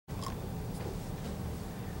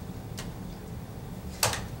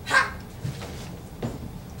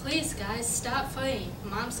Please, guys, stop fighting.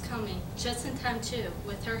 Mom's coming. Just in time, too.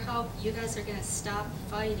 With her help, you guys are gonna stop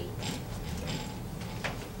fighting.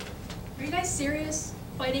 Are you guys serious?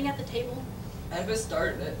 Fighting at the table? Oedipus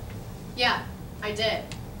started it. Yeah, I did.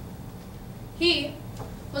 He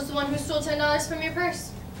was the one who stole $10 from your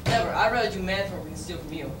purse. Never. I'd rather do math work than steal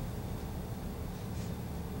from you.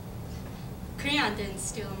 Creon didn't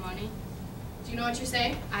steal money. Do you know what you're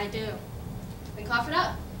saying? I do. Then cough it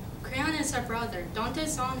up. Creon is our brother. Don't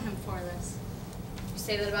disown him for this. You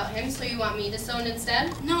say that about him, so you want me disowned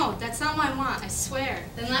instead? No, that's not what I want, I swear.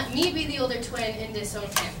 Then let me be the older twin and disown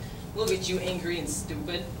him. Look at you, angry and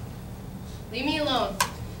stupid. Leave me alone.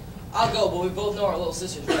 I'll go, but we both know our little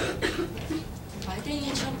sister's right. Why didn't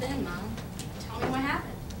you jump in, Mom? Tell me what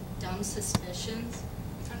happened. Dumb suspicions?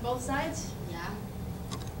 On both sides? Yeah.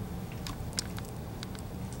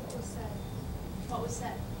 What was said? What was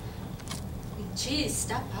said? Jeez,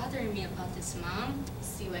 stop bothering me about this, Mom.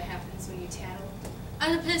 See what happens when you tattle.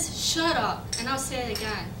 Oedipus, shut up, and I'll say it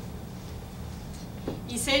again.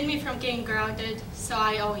 You saved me from getting grounded, so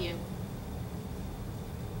I owe you.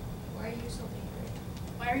 Why are you so angry?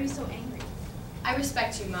 Why are you so angry? I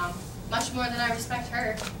respect you, Mom. Much more than I respect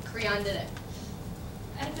her. Creon did it.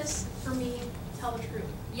 Oedipus, for me, tell the truth.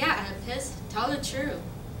 Yeah, Oedipus, tell the truth.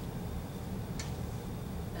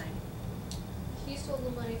 9. He stole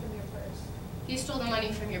the money from your purse. He stole the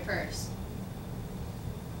money from your purse.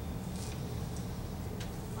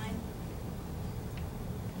 Fine.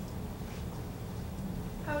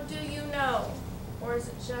 How do you know? Or is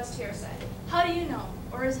it just hearsay? How do you know?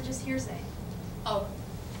 Or is it just hearsay? Oh,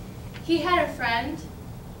 he had a friend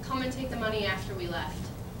come and take the money after we left.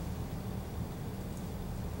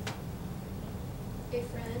 A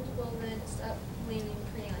friend? Well then, stop blaming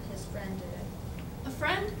Creon. His friend did it. A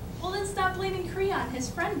friend? Well then stop blaming Creon. His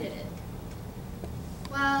friend did it.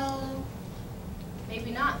 Well,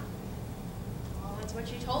 maybe not. Well, that's what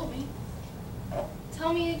you told me.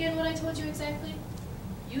 Tell me again what I told you exactly.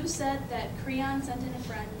 You said that Creon sent in a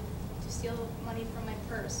friend to steal money from my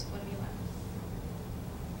purse when we left.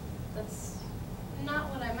 That's not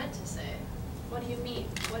what I meant to say. What do you mean?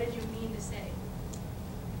 What did you mean to say?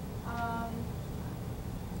 Can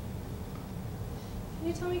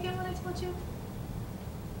you tell me again what I told you?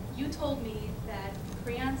 You told me that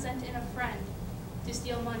Creon sent in a friend to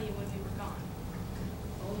steal money when we were gone.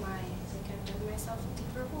 Oh my, I think I've dug myself a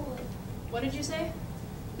deeper hole. What did you say?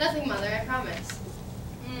 Nothing, Mother, I promise.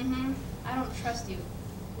 Mm-hmm. I don't trust you.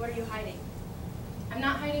 What are you hiding? I'm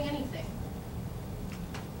not hiding anything.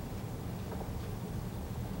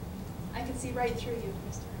 I can see right through you,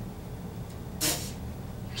 mister.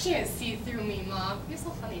 You can't see through me, Mom. You're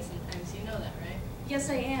so funny sometimes, you know that, right?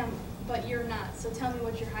 Yes, I am, but you're not, so tell me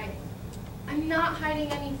what you're hiding. I'm not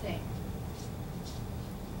hiding anything.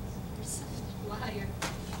 You're such a liar.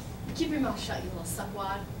 Keep your mouth shut, you little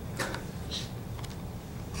suckwad.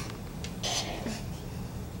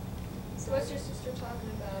 So what's your sister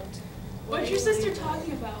talking about? What's your sister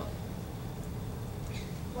talking about?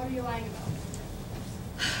 What are you lying about?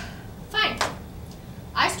 Fine.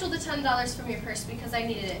 I stole the $10 from your purse because I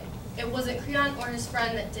needed it. It wasn't Creon or his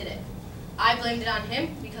friend that did it. I blamed it on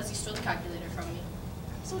him because he stole the calculator from me.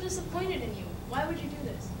 I'm so disappointed in you. Why would you do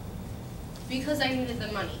this? Because I needed the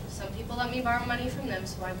money. Some people let me borrow money from them,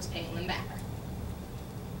 so I was paying them back.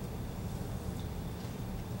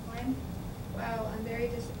 Mine? Wow, I'm very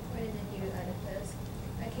disappointed in you, Oedipus.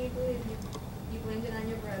 I can't believe you blamed it on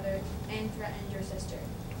your brother and threatened your sister.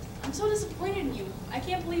 I'm so disappointed in you. I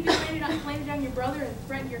can't believe you blamed it on your brother and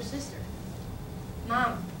threatened your sister.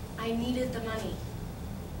 Mom, I needed the money.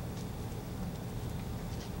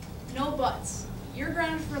 No buts. You're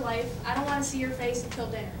grounded for life. I don't want to see your face until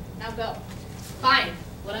dinner. Now go. Fine,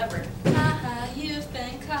 whatever. Haha,